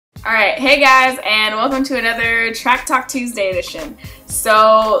Alright, hey guys, and welcome to another Track Talk Tuesday edition.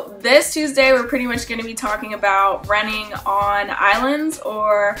 So this Tuesday we're pretty much going to be talking about running on islands,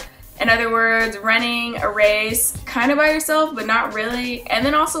 or in other words, running a race kind of by yourself but not really, and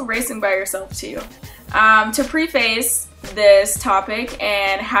then also racing by yourself too. To preface this topic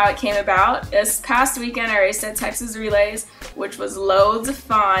and how it came about, this past weekend I raced at Texas Relays, which was loads of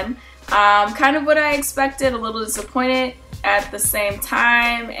fun. Kind of what I expected, a little disappointed at the same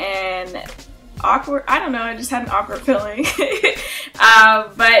time, and awkward. I don't know, I just had an awkward feeling.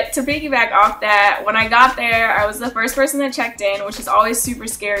 But to piggyback off that, when I got there, I was the first person that checked in, which is always super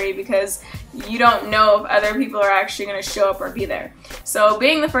scary because you don't know if other people are actually going to show up or be there. So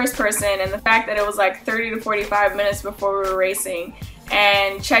being the first person, and the fact that it was like 30 to 45 minutes before we were racing,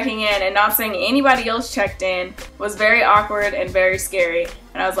 and checking in and not seeing anybody else checked in was very awkward and very scary.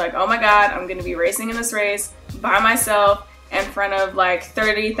 And I was like, oh my god, I'm going to be racing in this race by myself in front of like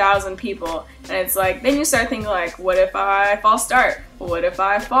 30,000 people. And it's like, then you start thinking like, what if I false start? What if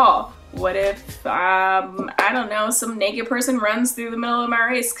I fall? What if, I don't know, some naked person runs through the middle of my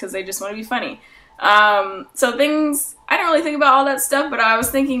race because they just want to be funny? So things, I don't really think about all that stuff, but I was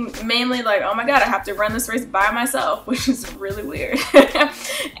thinking mainly like, oh my god, I have to run this race by myself, which is really weird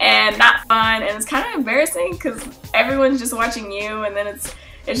and not fun, and it's kind of embarrassing because everyone's just watching you, and then it's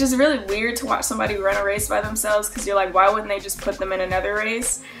just really weird to watch somebody run a race by themselves because you're like, why wouldn't they just put them in another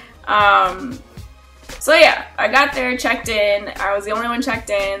race? So yeah, I got there, checked in. I was the only one checked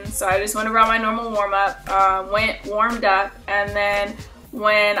in, so I just went around my normal warm-up, warmed up, and then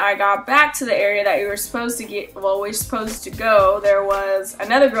when I got back to the area that we were supposed to go, there was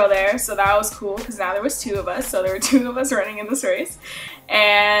another girl there, so that was cool because now there was two of us, so there were two of us running in this race.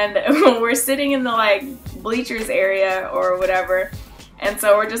 And we're sitting in the like bleachers area or whatever, and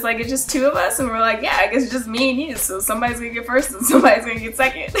so we're just like, it's just two of us, and we're like, yeah, I guess it's just me and you, so somebody's gonna get first and somebody's gonna get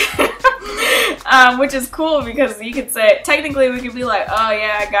second. Which is cool because you could say, technically we could be like, oh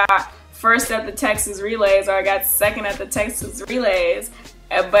yeah, I got first at the Texas Relays, or I got second at the Texas Relays,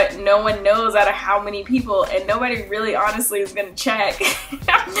 but no one knows out of how many people, and nobody really honestly is gonna check.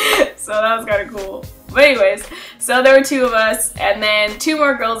 So that was kind of cool. But anyways, so there were two of us, and then two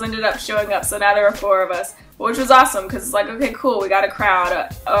more girls ended up showing up, so now there were four of us, which was awesome because it's like, okay, cool, we got a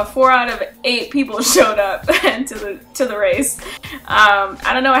crowd. 4 out of 8 people showed up to the race.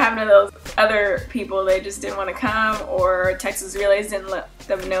 I don't know what happened to those other people. They just didn't want to come, or Texas Relays didn't let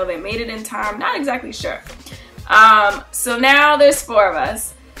them know they made it in time. Not exactly sure. So now there's 4 of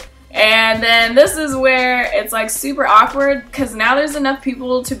us. And then this is where it's like super awkward because now there's enough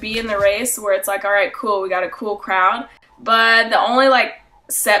people to be in the race where it's like, all right, cool, we got a cool crowd. But the only like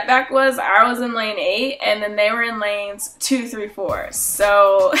setback was I was in lane 8 and then they were in lanes 2, 3, 4.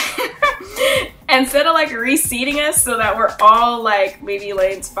 So instead of like reseating us so that we're all like maybe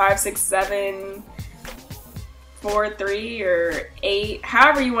lanes 5, 6, 7, 4, 3, or 8,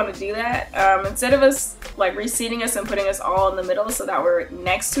 however you want to do that, instead of us like reseating us and putting us all in the middle so that we're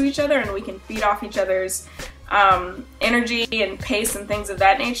next to each other and we can feed off each other's energy and pace and things of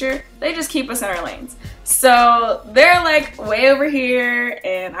that nature, they just keep us in our lanes. So they're like way over here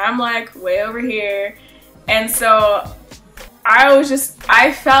and I'm like way over here, and so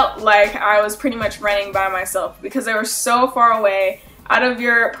I felt like I was pretty much running by myself because they were so far away. Out of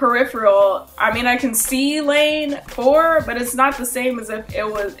your peripheral, I mean, I can see lane 4, but it's not the same as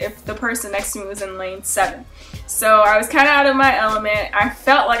if the person next to me was in lane 7. So I was kind of out of my element. I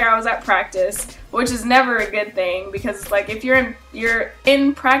felt like I was at practice, which is never a good thing because it's like if you're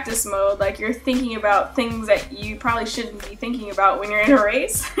in practice mode, like you're thinking about things that you probably shouldn't be thinking about when you're in a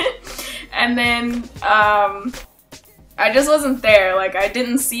race. And then I just wasn't there. Like, I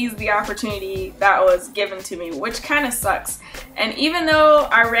didn't seize the opportunity that was given to me, which kind of sucks. And even though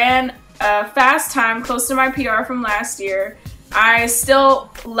I ran a fast time close to my PR from last year, I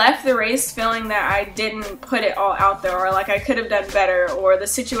still left the race feeling that I didn't put it all out there, or like I could have done better, or the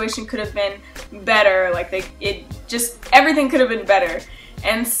situation could have been better, like everything could have been better.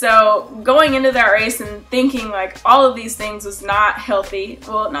 And so going into that race and thinking like all of these things was not healthy.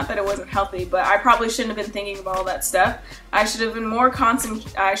 Well, not that it wasn't healthy, but I probably shouldn't have been thinking about all that stuff. I should have been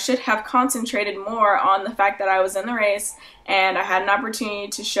I should have concentrated more on the fact that I was in the race and I had an opportunity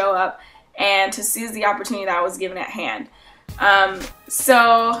to show up and to seize the opportunity that I was given at hand.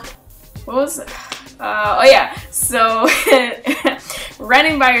 So what was it? Oh yeah, so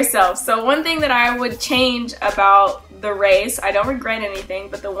running by yourself. So one thing that I would change about the race, I don't regret anything,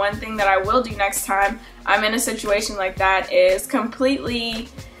 but the one thing that I will do next time I'm in a situation like that is completely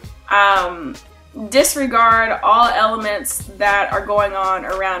disregard all elements that are going on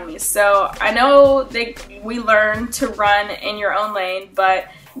around me. So I know we learn to run in your own lane, but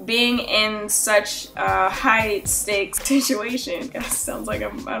being in such a high stakes situation, that sounds like I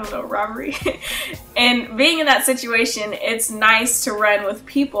don't know, robbery. And being in that situation, it's nice to run with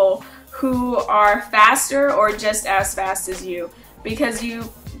people who are faster or just as fast as you, because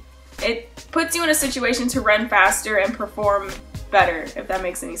it puts you in a situation to run faster and perform better, if that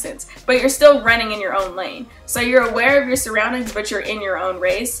makes any sense. But you're still running in your own lane. So you're aware of your surroundings, but you're in your own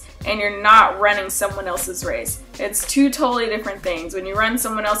race, and you're not running someone else's race. It's two totally different things. When you run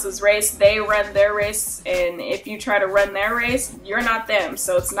someone else's race, they run their race, and if you try to run their race, you're not them,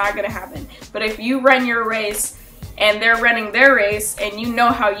 so it's not gonna happen. But if you run your race and they're running their race, and you know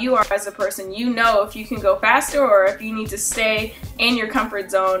how you are as a person, you know if you can go faster or if you need to stay in your comfort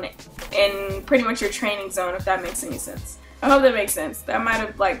zone, in pretty much your training zone, if that makes any sense. I hope that makes sense. That might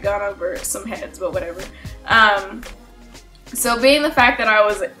have like gone over some heads, but whatever. So being the fact that I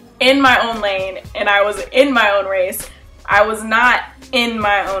was in my own lane and I was in my own race, I was not in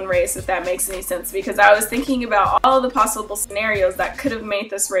my own race, if that makes any sense, because I was thinking about all of the possible scenarios that could have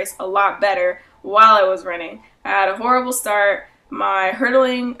made this race a lot better while I was running. I had a horrible start. My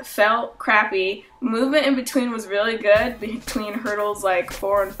hurdling felt crappy. Movement in between was really good, between hurdles like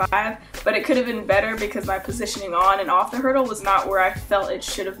 4 and 5, but it could have been better because my positioning on and off the hurdle was not where I felt it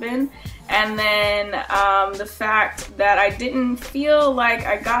should have been. And then the fact that I didn't feel like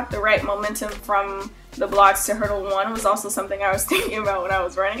I got the right momentum from the blocks to hurdle 1 was also something I was thinking about when I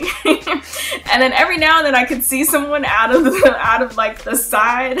was running. And then every now and then I could see someone out of like the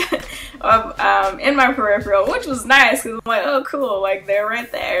side of in my peripheral, which was nice because I'm like, oh cool, like they're right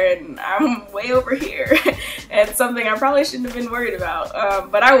there and I'm way over here. And something I probably shouldn't have been worried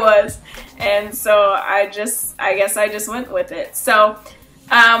about, but I was, and so I guess I just went with it. So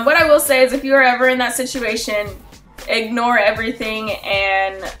what I will say is, if you are ever in that situation, ignore everything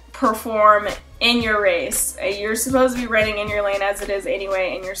and perform in your race. You're supposed to be running in your lane as it is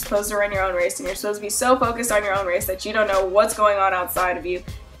anyway, and you're supposed to run your own race, and you're supposed to be so focused on your own race that you don't know what's going on outside of you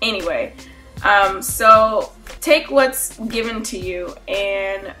anyway. So take what's given to you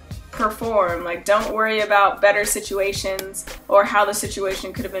and perform. Like, don't worry about better situations or how the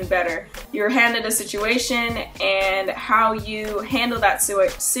situation could have been better. You're handed a situation, and how you handle that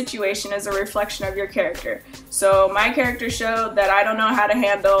situation is a reflection of your character. So my character showed that I don't know how to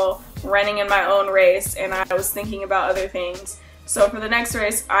handle running in my own race, and I was thinking about other things. So for the next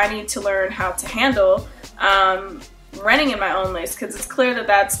race, I need to learn how to handle running in my own race, because it's clear that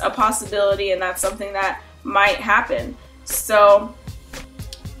that's a possibility and that's something that might happen. So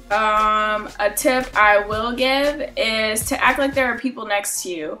a tip I will give is to act like there are people next to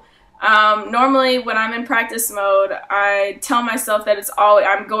you. Normally when I'm in practice mode, I tell myself that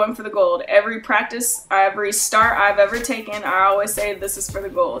I'm going for the gold. Every practice, every start I've ever taken, I always say this is for the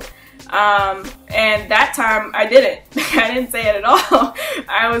gold. And that time I didn't. I didn't say it at all.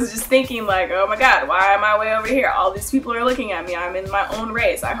 I was just thinking like, oh my god, why am I way over here? All these people are looking at me. I'm in my own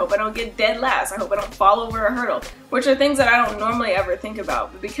race. I hope I don't get dead last. I hope I don't fall over a hurdle, which are things that I don't normally ever think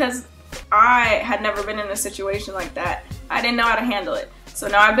about. But because I had never been in a situation like that, I didn't know how to handle it. So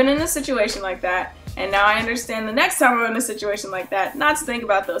now I've been in a situation like that, and now I understand the next time I'm in a situation like that, not to think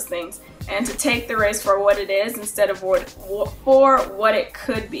about those things, and to take the race for what it is instead of for what it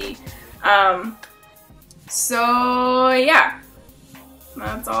could be. So yeah,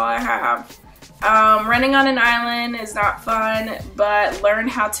 that's all I have. Running on an island is not fun, but learn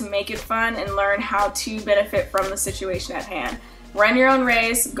how to make it fun and learn how to benefit from the situation at hand. Run your own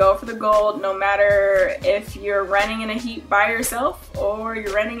race, go for the gold, no matter if you're running in a heat by yourself or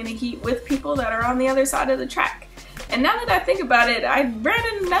you're running in a heat with people that are on the other side of the track. And now that I think about it, I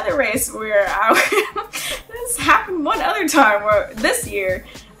ran in another race where this happened one other time, where this year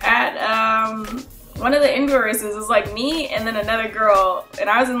at one of the indoor races. It was like me and then another girl, and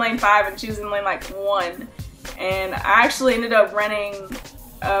I was in lane 5 and she was in lane like 1. And I actually ended up running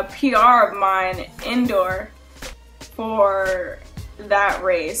a PR of mine indoor for that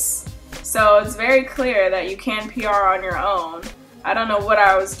race. So it's very clear that you can PR on your own. I don't know what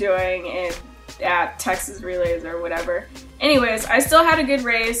I was doing at Texas Relays or whatever. Anyways, I still had a good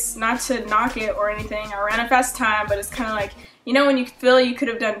race, not to knock it or anything. I ran a fast time, but it's kind of like, you know, when you feel you could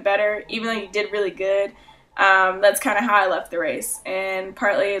have done better, even though you did really good. That's kind of how I left the race, and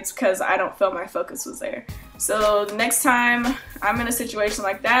partly it's because I don't feel my focus was there. So next time I'm in a situation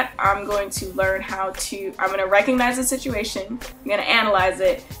like that, I'm going to learn I'm going to recognize the situation, I'm going to analyze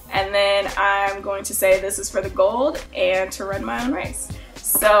it, and then I'm going to say this is for the gold and to run my own race.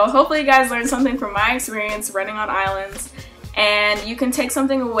 So hopefully you guys learned something from my experience running on islands, and you can take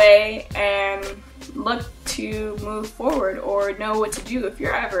something away and look to move forward or know what to do if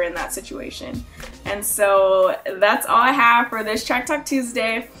you're ever in that situation. And so that's all I have for this Track Talk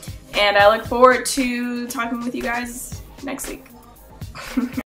Tuesday, and I look forward to talking with you guys next week.